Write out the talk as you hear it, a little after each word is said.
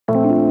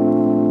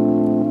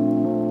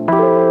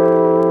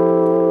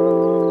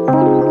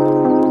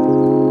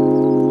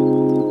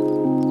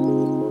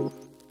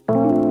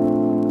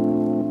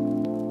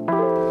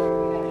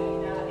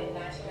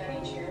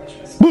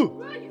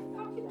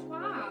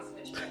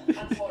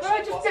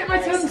I just bit my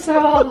tongue so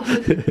hard.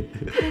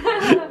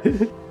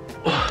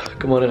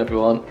 Good morning,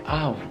 everyone.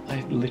 Ow,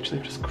 I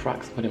literally just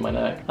cracked something in my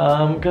neck.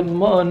 Good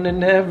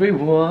morning,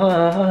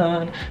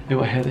 everyone.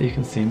 Ooh, I hear that you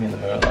can see me in the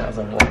mirror as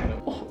I'm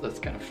walking. Oh, that's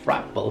kind of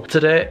frightful.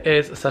 Today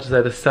is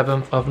Saturday the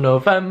 7th of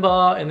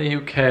November in the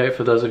UK.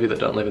 For those of you that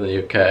don't live in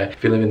the UK,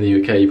 if you live in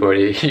the UK,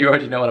 you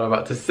already know what I'm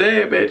about to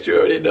say, bitch. You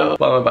already know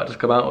what I'm about to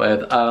come out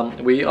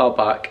with. We are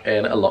back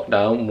in a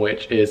lockdown,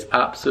 which is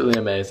absolutely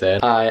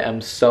amazing. I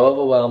am so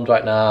overwhelmed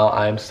right now.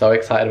 I'm so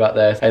excited about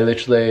this. I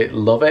literally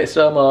love it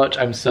so much.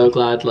 I'm so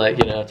glad, like,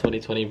 you know,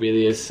 2020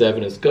 really is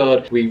serving us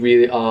good. We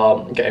really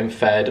are getting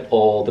fed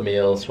all the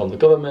meals from the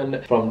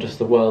government, from just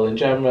the world in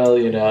general.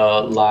 You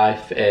know,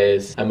 life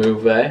is a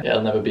movie.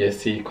 It'll never be a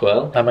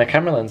sequel. And my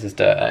camera lens is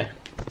dirty.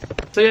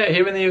 So yeah,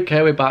 here in the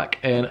UK we're back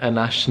in a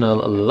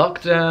national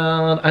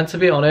lockdown, and to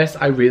be honest,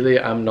 I really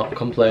am not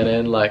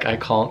complaining. Like, I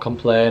can't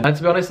complain. And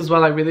to be honest as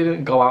well, I really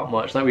didn't go out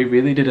much. Like, we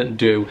really didn't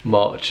do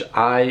much.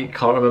 I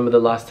can't remember the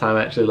last time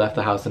I actually left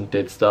the house and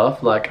did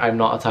stuff. Like, I'm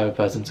not a type of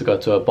person to go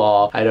to a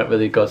bar. I don't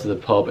really go to the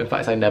pub. In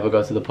fact, I never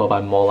go to the pub.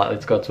 I'm more likely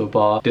to go to a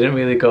bar. Didn't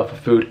really go for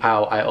food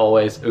out. I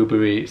always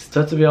Uber Eats.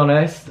 So to be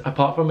honest,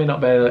 apart from me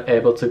not being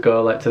able to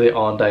go like to the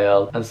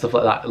Arndale and stuff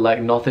like that,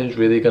 like, nothing's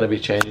really going to be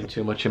changing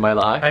too much in my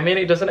life. I mean,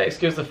 it doesn't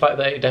excuse the fact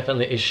that it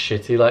definitely is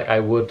shitty. Like, I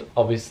would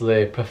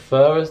obviously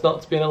prefer us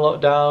not to be in a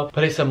lockdown,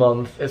 but it's a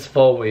month, it's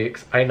 4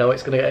 weeks. I know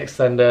it's gonna get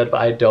extended,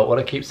 but I don't want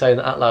to keep saying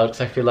that out loud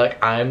because I feel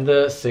like I'm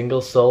the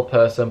single sole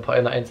person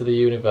putting that into the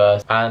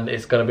universe, and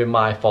it's gonna be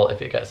my fault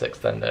if it gets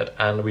extended,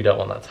 and we don't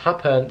want that to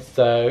happen.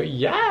 So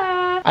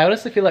yeah, I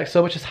honestly feel like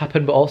so much has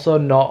happened, but also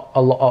not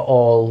a lot at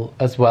all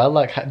as well.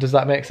 Like, does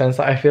that make sense?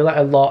 Like, I feel like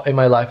a lot in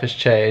my life has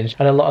changed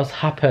and a lot has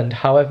happened.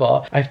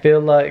 However, I feel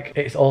like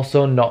it's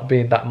also not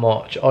been that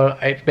much, or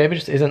it maybe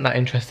just isn't that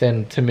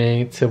interesting to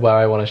me to where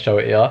I want to show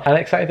it here. An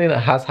exciting thing that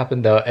has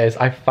happened though is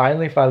I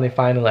finally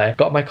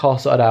got my car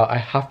sorted out. I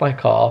have my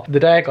car. The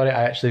day I got it,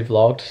 I actually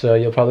vlogged, so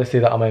you'll probably see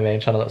that on my main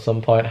channel at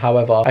some point.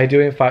 However, I do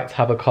in fact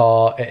have a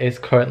car. It is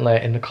currently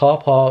in the car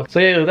park, so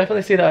yeah, you'll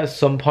definitely see that at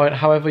some point.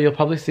 However, you'll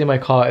probably see my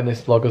car in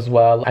this vlog as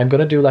well. I'm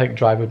gonna do like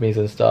drive with me's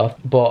and stuff,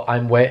 but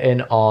I'm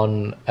waiting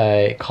on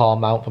a car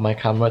mount for my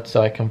camera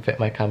so I can fit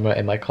my camera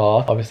in my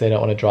car. Obviously, I don't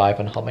want to drive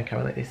and hold my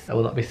camera like this. That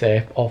will not be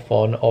safe or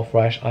fun or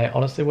fresh. I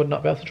honestly would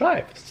not be able to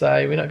drive, so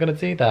we're not going to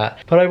do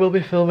that. But I will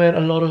be filming a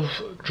lot of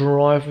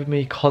drive with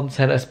me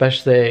content,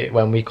 especially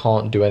when we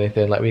can't do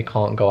anything, like we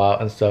can't go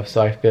out and stuff.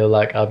 So I feel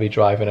like I'll be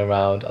driving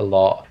around a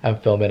lot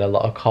and filming a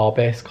lot of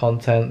car-based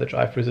content. The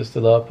drive-thrus are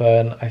still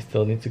open. I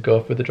still need to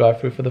go through the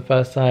drive-thru for the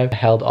first time. I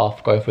held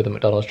off going through the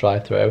McDonald's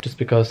drive-thru just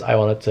because I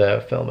wanted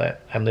to film it.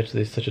 I'm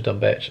literally such a dumb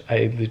bitch.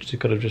 I literally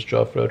could have just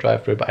drove through a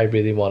drive-thru, but I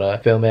really want to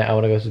film it. I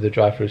want to go to the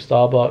drive-thru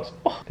Starbucks.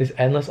 Oh, there's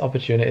endless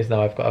opportunities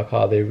now I've got a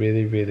car. There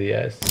really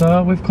is.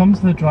 So we've come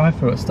to the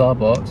drive-thru at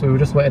Starbucks. We were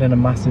just waiting in a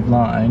massive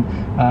line.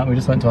 We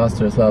just went to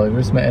Asda as well. We were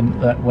just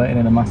waiting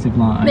in a massive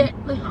line.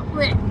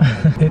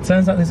 It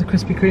turns out there's a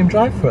Krispy Kreme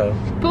drive-thru.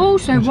 But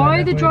also, why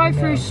are the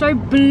drive-thrus so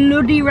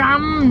bloody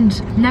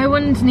rammed? No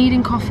one's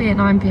needing coffee at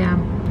 9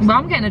 PM. Well,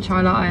 I'm getting a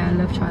chai latte. I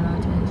love chai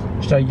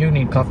lattes. So you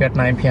need coffee at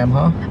 9 PM,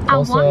 huh? I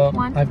Also, want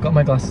one. I've got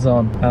my glasses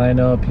on, and I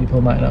know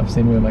people might not have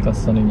seen me with my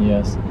glasses on in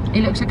years.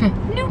 It looks okay.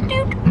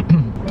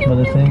 Well,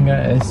 the thing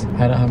is,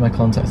 I don't have my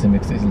contacts in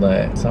because it's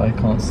late, so I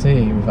can't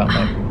see without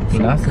my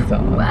glasses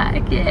on.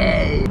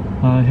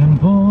 Wacky. I am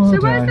bored.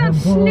 So where's that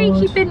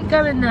sneaky bint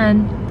going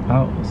then?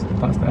 Out.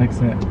 That's the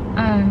exit. Oh.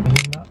 Are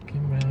you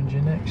knocking round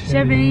your neck?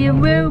 Chevy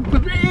and will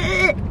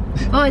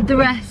avoid the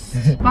rest.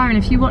 Byron,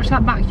 if you watch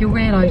that back, you'll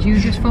realise you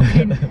just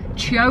fucking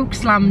choke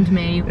slammed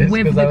me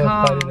with the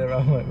car. I was fiddling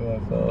around with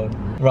my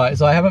phone. Right,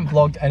 so I haven't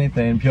vlogged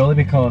anything purely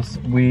because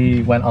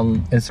we went on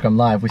Instagram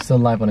Live. We're still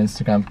live on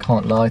Instagram,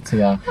 can't lie to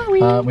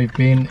you. We've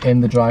been in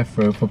the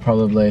drive-thru for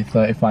probably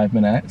 35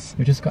 minutes.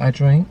 We just got our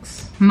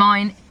drinks.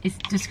 Mine is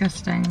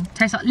disgusting.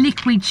 Tastes like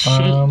liquid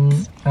shit.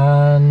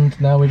 And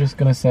now we're just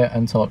gonna sit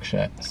and talk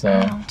shit,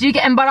 so. Do you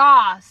get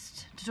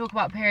embarrassed to talk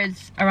about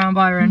periods around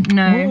Byron?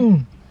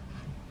 No.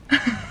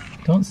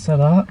 Don't say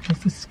that,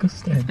 that's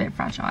disgusting. It's a bit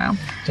fragile.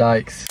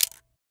 Jikes.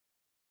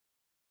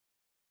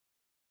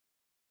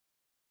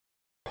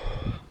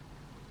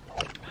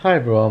 Hi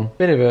everyone,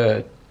 bit of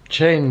a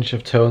change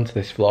of tone to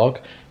this vlog.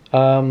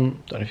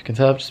 Don't know if you can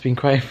tell, I've just been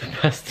crying for the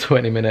past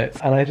 20 minutes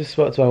and I just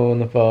spoke to my mum on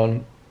the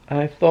phone and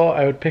I thought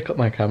I would pick up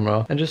my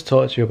camera and just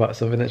talk to you about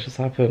something that's just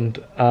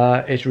happened.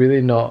 It's really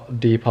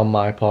not deep on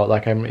my part,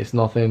 like it's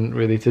nothing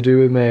really to do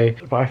with me,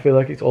 but I feel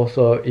like it's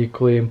also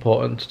equally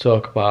important to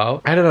talk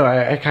about. I don't know,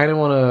 I kind of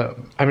want to,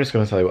 I'm just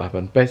going to tell you what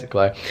happened.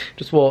 Basically,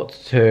 just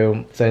walked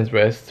to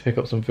Sainsbury's to pick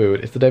up some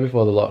food. It's the day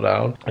before the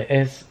lockdown. It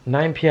is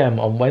 9 PM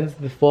on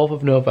Wednesday the 4th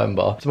of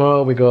November.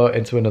 Tomorrow we go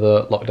into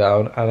another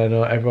lockdown and I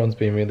know everyone's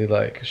been really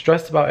like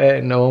stressed about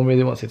it. No one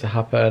really wants it to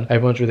happen.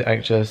 Everyone's really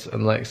anxious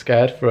and like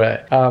scared for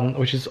it,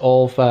 which is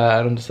all fair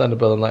and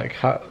understandable, and like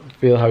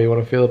feel how you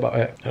want to feel about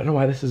it. I don't know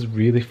why this has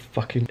really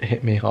fucking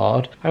hit me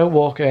hard. I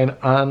walk in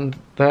and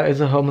there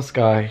is a homeless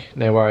guy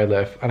near where I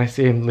live, and I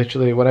see him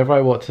literally whenever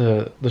I walk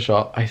to the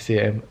shop. I see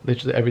him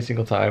literally every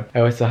single time. I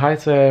always say hi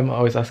to him, I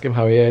always ask him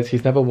how he is.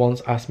 He's never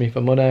once asked me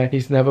for money,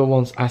 he's never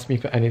once asked me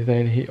for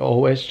anything. He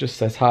always just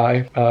says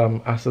hi,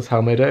 asks us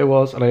how my day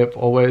was, and I have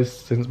always,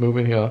 since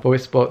moving here,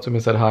 always spoke to him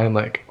and said hi. And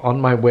like on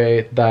my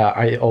way there,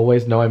 I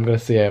always know I'm gonna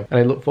see him, and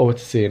I look forward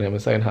to seeing him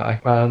and saying hi.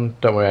 And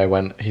don't worry, I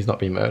went. He's not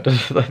been murdered.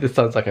 This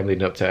sounds like I'm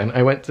leading up to it. And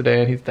I went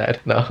today and he's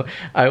dead. No,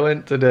 I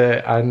went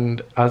today,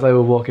 and as I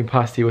was walking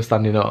past, he was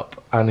standing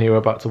up and he was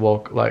about to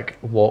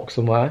walk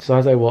somewhere. So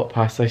as I walked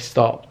past, I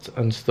stopped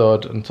and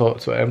stood and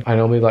talked to him. I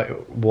normally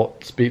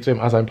speak to him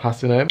as I'm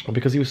passing him, but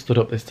because he was stood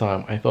up this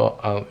time, I thought,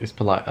 oh, he's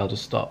polite, I'll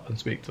just stop and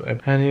speak to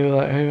him. And he was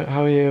like, hey,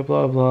 how are you,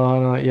 blah blah,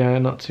 and I'm like, yeah,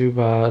 not too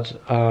bad.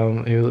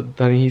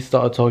 Then he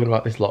started talking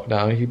about this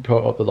lockdown. He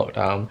brought up the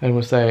lockdown and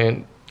was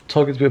saying,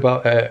 talking to me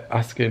about it,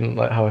 asking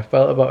like how I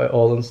felt about it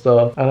all and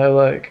stuff. And I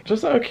like,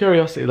 just out of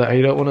curiosity, like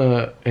I don't want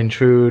to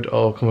intrude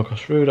or come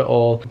across rude at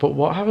all, but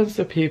what happens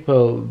to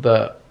people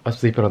that are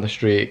sleeping on the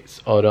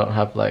streets or don't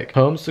have like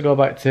homes to go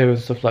back to and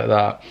stuff like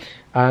that?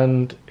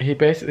 And he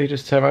basically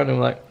just turned around and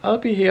was like, I'll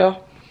be here.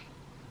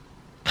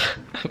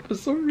 For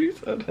some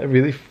reason it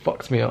really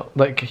fucks me up.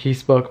 Like he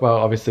spoke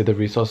about obviously the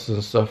resources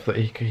and stuff that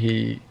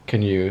he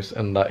can use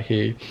and that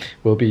he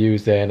will be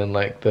using, and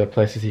like the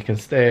places he can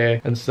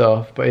stay and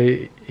stuff, but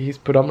he's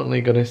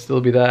predominantly gonna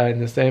still be there in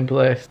the same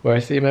place where I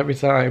see him every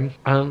time.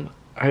 And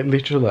I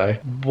literally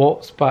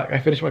walked back, I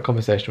finished my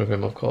conversation with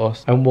him of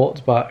course, and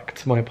walked back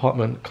to my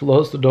apartment,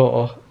 closed the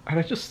door, and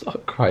I just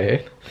started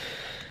crying.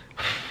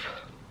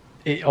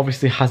 It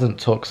obviously hasn't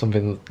took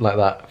something like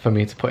that for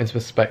me to put into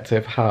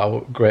perspective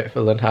how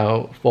grateful and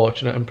how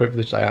fortunate and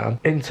privileged I am.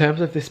 In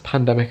terms of this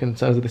pandemic, in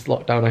terms of this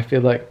lockdown, I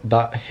feel like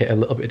that hit a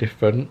little bit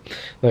different.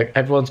 Like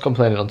everyone's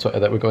complaining on Twitter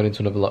that we're going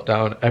into another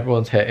lockdown,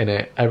 everyone's hating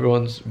it,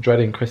 everyone's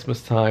dreading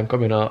Christmas time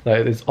coming up.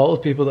 Like there's all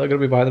the people that are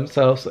going to be by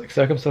themselves. Like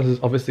circumstances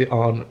obviously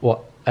aren't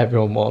what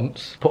everyone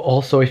wants, but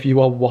also if you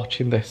are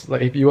watching this,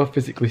 like if you are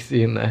physically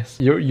seeing this,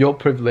 you're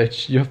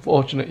privileged, you're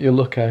fortunate, you're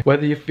lucky.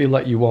 Whether you feel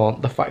like you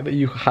aren't, the fact that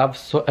you have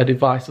a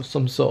device of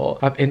some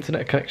sort, have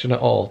internet connection at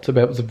all to be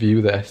able to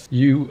view this,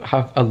 you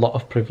have a lot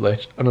of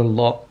privilege and a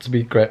lot to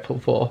be grateful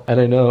for.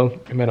 And I know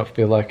it may not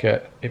feel like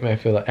it, it may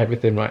feel like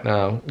everything right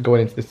now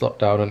going into this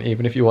lockdown, and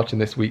even if you're watching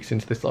this weeks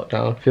into this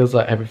lockdown, feels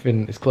like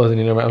everything is closing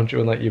in around you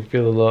and like you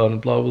feel alone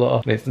and blah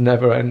blah, and it's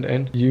never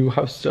ending. You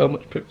have so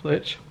much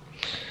privilege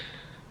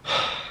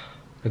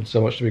and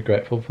so much to be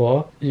grateful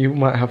for. You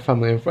might have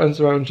family and friends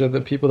around you, the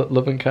people that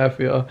love and care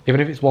for you, even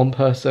if it's one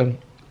person,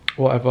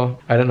 whatever.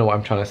 I don't know what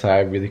I'm trying to say,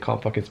 I really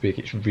can't fucking speak,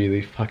 it's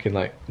really fucking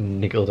like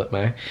niggled at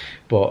me.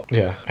 But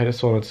yeah, I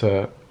just wanted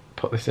to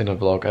put this in a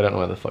vlog. I don't know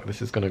where the fuck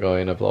this is gonna go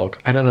in a vlog.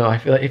 I don't know, I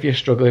feel like if you're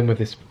struggling with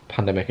this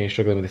pandemic and you're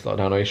struggling with this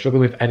lockdown, or you're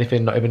struggling with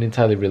anything not even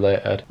entirely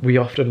related, we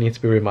often need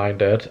to be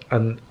reminded,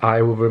 and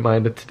I was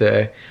reminded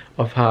today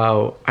of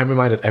how I'm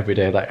reminded every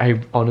day, like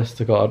I honest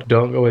to God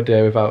don't go a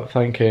day without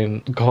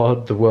thanking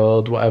God, the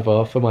world,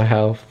 whatever, for my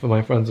health, for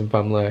my friends and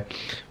family,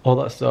 all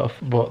that stuff.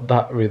 But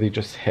that really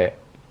just hit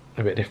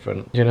a bit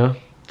different, you know?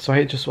 So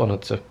I just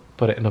wanted to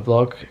put it in a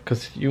vlog,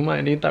 because you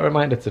might need that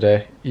reminder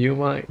today. You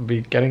might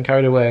be getting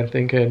carried away and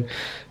thinking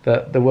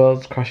that the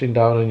world's crashing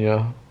down on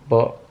you,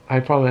 but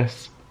I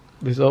promise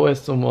there's always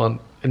someone,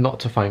 and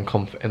not to find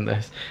comfort in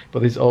this,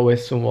 but there's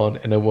always someone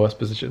in a worse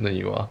position than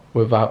you are,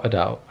 without a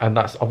doubt. And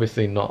that's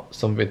obviously not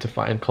something to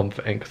find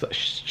comfort in, because that's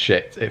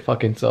shit, it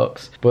fucking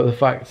sucks. But the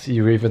fact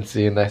you're even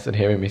seeing this and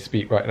hearing me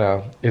speak right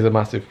now is a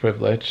massive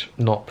privilege.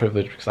 Not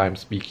privilege because I'm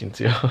speaking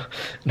to you,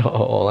 not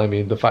at all. I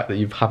mean the fact that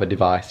you have a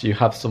device, you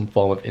have some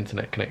form of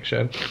internet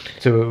connection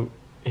to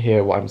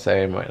hear what I'm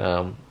saying right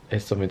now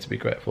is something to be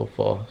grateful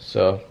for.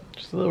 So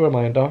just a little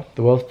reminder,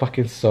 the world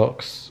fucking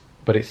sucks,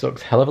 but it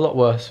sucks a hell of a lot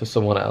worse for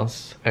someone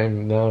else.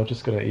 I'm now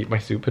just gonna eat my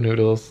super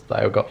noodles that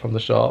I got from the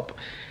shop,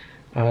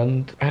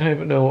 and I don't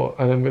even know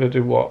what I'm gonna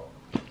do. What,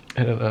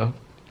 I don't know,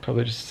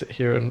 probably just sit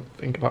here and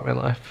think about my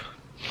life.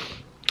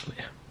 But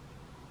yeah,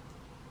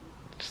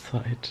 just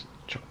thought I'd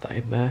drop that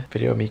in there.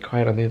 Video of me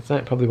crying on the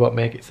internet probably won't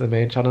make it to the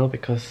main channel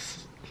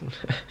because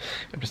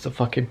I'm just a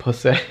fucking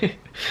pussy.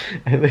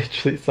 I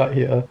literally sat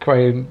here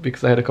crying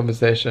because I had a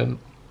conversation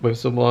with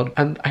someone,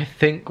 and I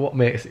think what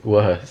makes it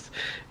worse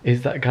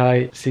is that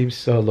guy seems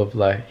so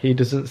lovely. He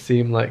doesn't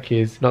seem like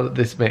he's, not that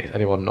this makes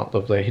anyone not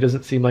lovely, he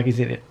doesn't seem like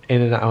he's in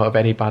and out of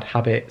any bad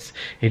habits.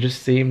 He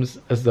just seems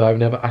as though I've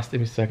never asked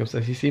him his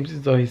circumstances. He seems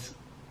as though he's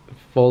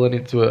fallen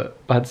into a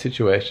bad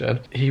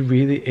situation. He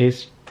really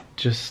is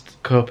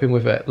just coping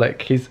with it,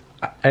 like his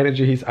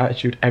energy, his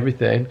attitude,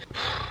 everything.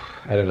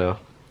 I don't know,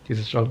 he's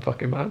a strong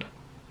fucking man.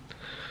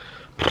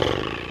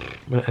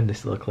 I'm gonna end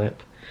this little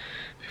clip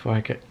before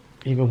I get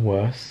even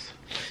worse.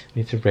 I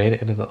need to rein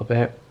it in a little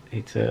bit. I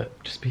need to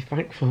just be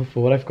thankful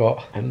for what I've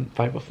got and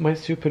thankful for my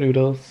super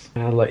noodles,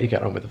 and I'll let you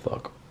get on with the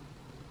vlog.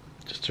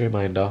 Just a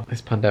reminder,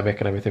 this pandemic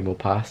and everything will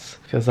pass.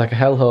 Feels like a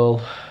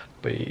hellhole,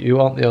 but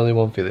you aren't the only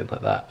one feeling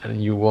like that,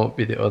 and you won't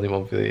be the only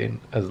one feeling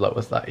as low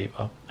as that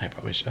either, I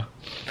promise you.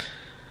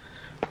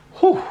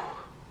 Whew.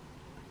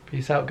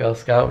 Peace out, Girl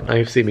Scout. Now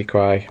you've seen me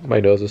cry. My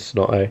nose is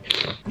snotty.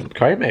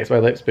 Crying makes my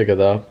lips bigger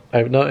though.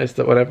 I've noticed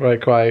that whenever I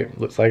cry, it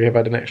looks like I've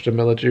had an extra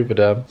ml of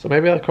Juvederm. So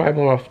maybe I'll cry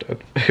more often.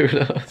 Who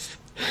knows?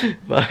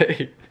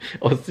 Bye.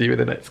 I'll see you in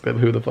the next clip.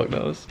 Who the fuck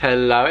knows?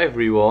 Hello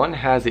everyone,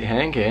 how's it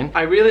hanging?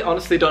 I really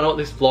honestly don't know what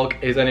this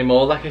vlog is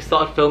anymore. Like, I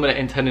started filming it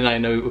intending I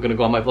know we were gonna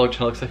go on my vlog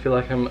channel because I feel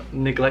like I'm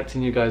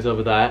neglecting you guys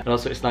over there. And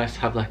also it's nice to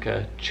have like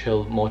a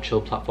more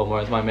chill platform,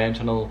 whereas my main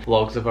channel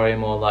vlogs are very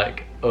more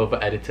like over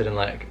edited and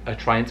like are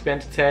trying to be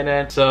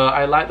entertaining. So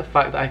I like the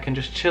fact that I can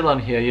just chill on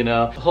here, you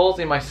know. Holes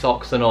in my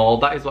socks and all.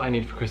 That is what I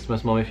need for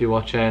Christmas, Mum, if you're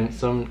watching.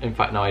 In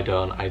fact, no I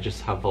don't. I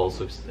just have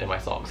holes in my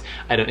socks.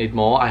 I don't need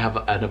more. I have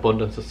an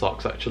abundance of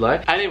socks actually.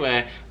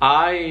 Anyway,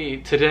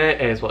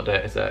 today is, what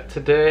date is it?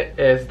 Today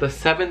is the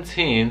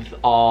 17th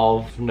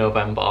of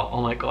November.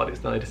 Oh my god,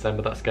 it's nearly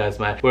December. That scares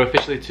me. We're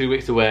officially 2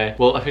 weeks away.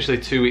 Well, officially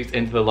 2 weeks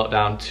into the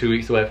lockdown, 2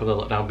 weeks away from the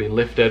lockdown being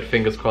lifted.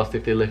 Fingers crossed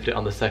if they lift it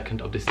on the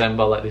 2nd of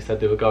December like they said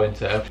they were going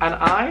to. And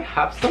I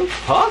have some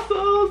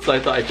parcels, so I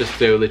thought I'd just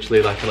do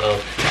literally like a little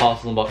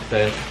parcel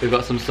unboxing. We've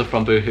got some stuff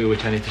from Boohoo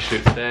which I need to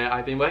shoot today.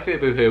 I've been working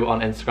with Boohoo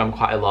on Instagram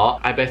quite a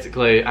lot.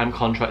 I'm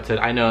contracted.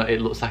 I know it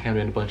looks like I'm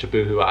doing a bunch of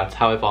Boohoo ads,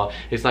 however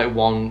it's like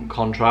one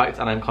contract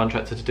and I'm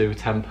contracted to do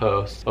 10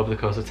 posts over the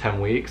course of 10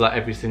 weeks. Like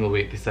every single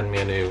week they send me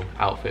a new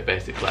outfit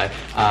basically,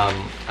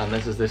 and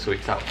this is this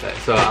week's outfit,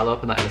 so I'll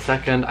open that in a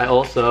second. I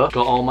also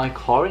got all my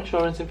car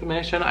insurance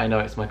information. I know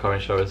it's my car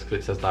insurance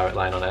because it says Direct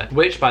Line on it,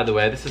 which by the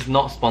way, this is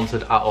not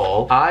sponsored at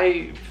all.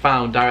 I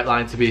found Direct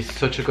Line to be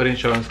such a good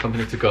insurance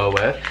company to go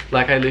with.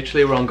 Like, I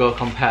literally were on Go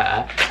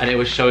Compare and it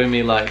was showing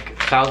me like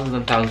thousands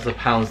and thousands of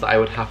pounds that I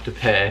would have to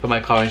pay for my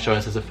car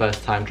insurance as a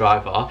first time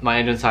driver. My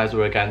engine size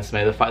were against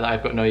me, the fact that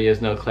I've got no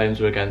years, no claims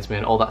were against me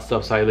and all that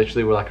stuff, so I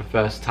literally were like a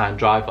first time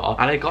driver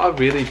and I got a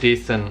really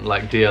decent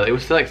like deal. It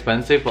was still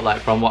expensive, but like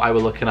from what I were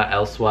looking at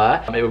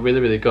elsewhere, it was really,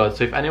 really good.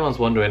 So if anyone's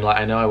wondering, like,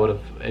 I know I would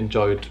have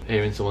enjoyed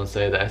hearing someone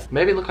say this,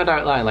 maybe look at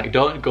Direct Line. Like,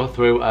 don't go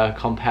through a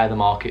compare the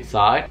market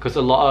site, because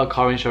a lot of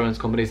car insurance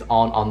companies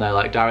aren't on there.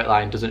 Like, Direct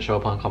Line doesn't show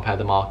up on compare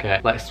the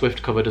market, like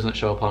Swift Cover doesn't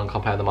show up on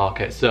compare the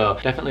market. So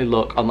definitely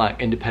look on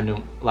like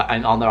independent, like,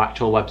 and on their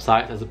actual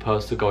website, as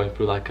opposed to going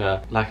through like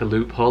a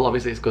loophole.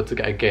 Obviously it's good to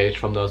get a gauge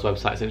from those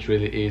websites, it's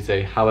really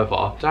easy.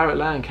 However, Direct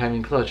Line came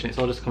in clutch and it's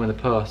all just come in the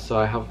post, so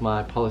I have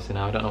my policy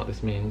now. I don't know what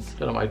this means,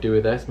 don't know what I do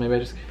with this. Maybe I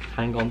just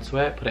hang on to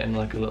it, put it in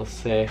like a little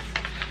safe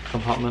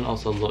compartment.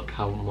 Also, look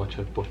how much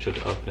I've butchered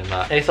opening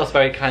that. ASOS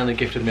very kindly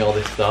gifted me all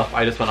this stuff.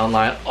 I just went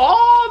online.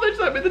 Oh, they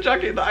sent me the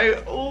jacket that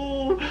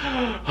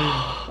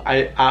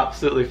I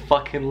absolutely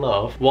fucking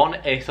love. One,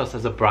 ASOS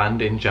as a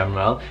brand in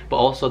general, but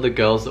also the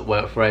girls that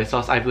work for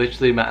ASOS. I've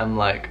literally met them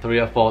like 3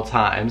 or 4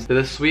 times.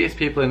 They're the sweetest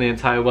people in the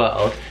entire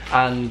world,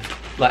 and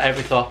like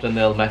every so often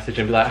they'll message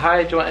and be like,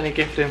 hi, do you want any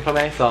gifting from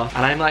ASOS?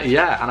 And I'm like,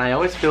 yeah, and I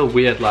always feel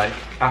weird like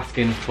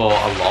asking for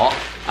a lot.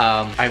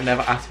 I've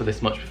never asked for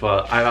this much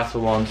before. I've asked for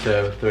 1,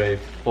 2, 3,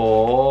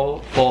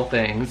 4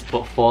 things,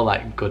 but 4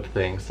 like good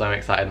things, so I'm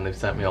excited and they've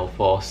sent me all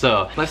 4.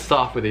 So let's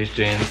start off with these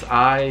jeans.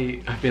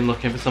 I have been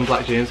looking for some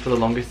black jeans for the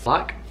longest,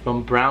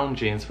 from brown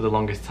jeans for the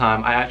longest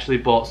time. I actually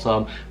bought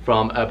some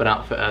from Urban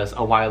Outfitters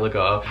a while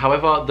ago.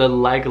 However, the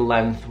leg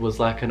length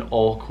was like an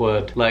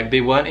awkward, like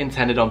they weren't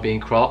intended on being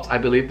cropped. I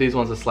believe these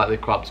ones are slightly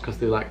cropped because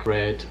they like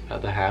grayed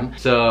at the hem.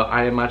 So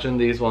I imagine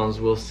these ones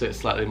will sit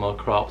slightly more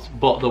cropped,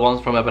 but the ones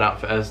from Urban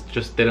Outfitters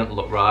just didn't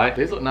look right.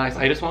 These look nice.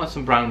 I just wanted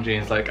some brown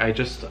jeans. Like,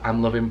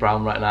 I'm loving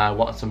brown right now. I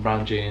wanted some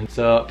brown jeans.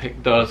 So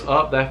picked those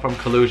up. They're from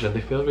Collusion.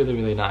 They feel really,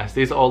 really nice.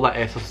 These are all like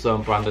ASOS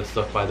own branded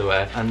stuff, by the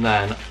way. And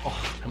then,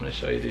 oh, I'm gonna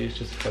show you these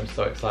just because I'm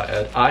so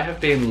excited. I have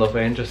been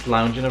loving just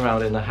lounging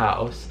around in the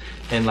house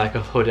in like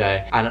a hoodie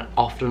and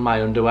often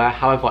my underwear.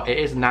 However, it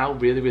is now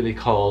really, really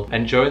cold,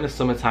 and during the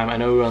summertime, I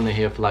know we're only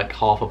here for like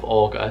half of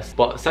August,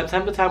 but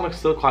September time was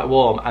still quite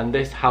warm, and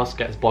this house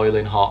gets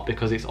boiling hot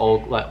because it's all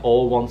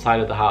one side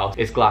of the house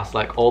is glass.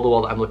 Like all the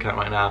wall that I'm looking at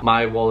right now,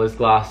 my wall is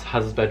glass,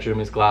 Haz's bedroom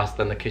is glass,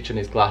 then the kitchen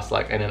is glass,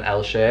 like in an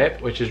L shape,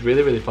 which is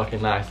really, really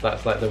fucking nice.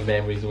 That's like the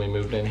main reason we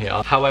moved in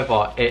here.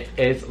 However, it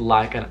is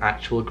like an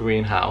actual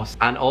greenhouse,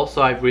 and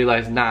also I've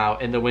realized now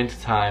in the winter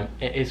time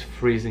it is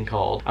freezing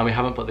cold, and we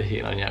haven't put the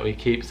heating on yet.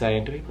 We keep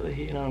saying, do we put the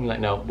heating on? I'm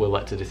like, no, we'll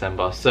wait till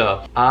December.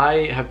 So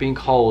I have been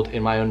cold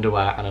in my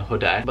underwear and a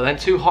hoodie, but then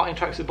too hot in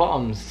tracksuit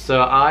bottoms.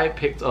 So I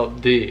picked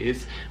up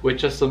these,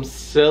 which are some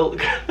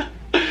silk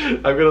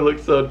I'm gonna look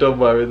so dumb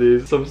wearing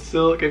these. Some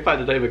silk, in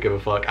fact I don't even give a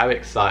fuck, I'm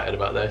excited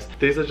about this.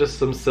 These are just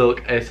some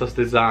silk ASOS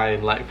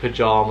design like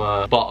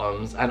pyjama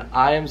bottoms, and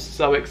I am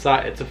so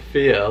excited to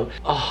feel,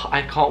 oh,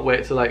 I can't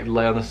wait to like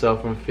lay on the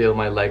sofa and feel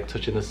my leg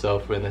touching the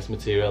sofa in this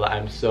material.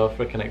 I'm so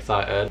freaking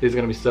excited. These are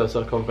gonna be so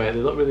comfy. They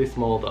look really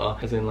small though,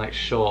 as in like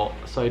short,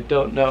 so I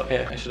don't know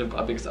if I should have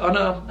got a big size. Oh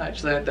no,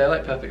 actually they're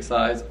like perfect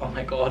size. Oh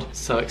my god,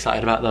 so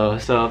excited about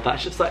those. So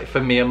that's just like for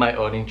me and my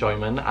own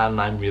enjoyment,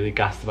 and I'm really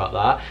gassed about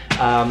that.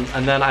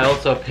 And then I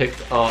also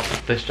picked up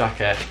this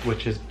jacket,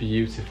 which is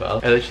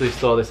beautiful. I literally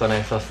saw this on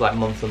ASOS like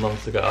months and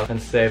months ago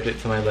and saved it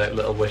to my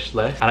little wish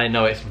list. And I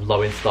know it's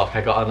low in stock.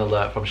 I got an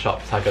alert from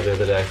Shop Tagger the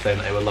other day saying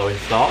that they were low in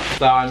stock.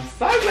 So I'm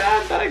so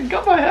glad that I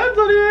got my hands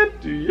on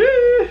it.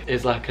 Yeah!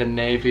 It's like a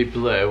navy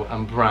blue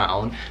and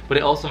brown, but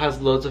it also has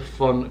loads of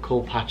fun,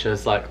 cool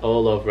patches like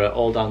all over it,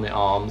 all down the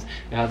arms.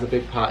 It has a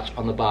big patch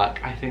on the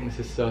back. I think this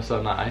is so, so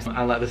nice.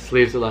 And like the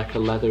sleeves are like a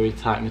leathery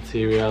type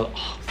material.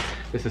 Oh,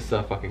 this is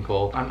so fucking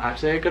cool. I'm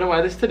actually gonna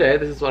wear this today.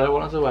 This is what I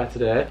wanted to wear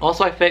today.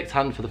 Also, I fake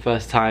tanned for the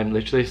first time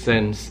literally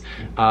since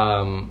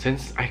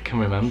I can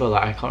remember.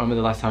 Like, I can't remember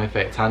the last time I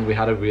fake tanned. We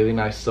had a really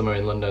nice summer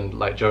in London,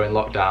 like during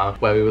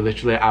lockdown, where we were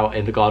literally out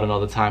in the garden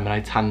all the time, and I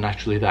tanned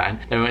naturally then.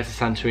 Then we went to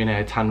Santorini,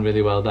 I tanned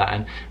really well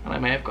then, and I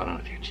may have gone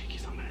on a few cheeky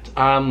summits.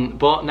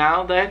 But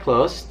now they're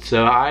closed,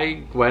 so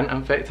I went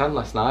and fake tanned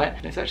last night.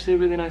 It's actually a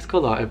really nice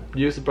colour. I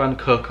use the brand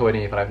Coco and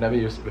Eve, and I've never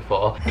used it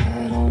before.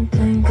 I don't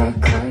think I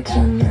cried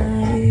tonight.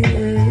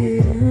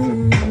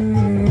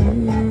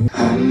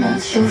 I'm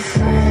not your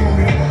friend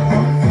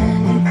or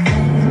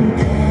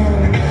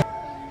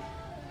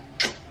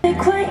anything.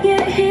 Quite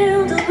yet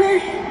healed away.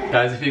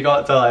 Guys, if you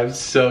can't tell, I'm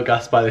so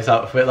gassed by this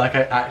outfit. Like,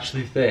 I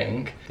actually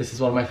think this is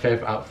one of my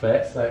favourite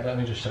outfits. Like, let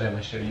me just show you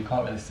my shoe. You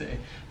can't really see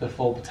the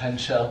full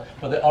potential.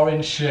 But the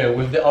orange shoe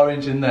with the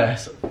orange in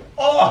this.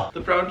 Oh,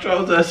 the brown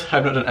trousers.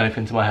 I've not done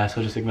anything to my hair,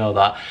 so just ignore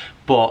that.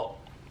 But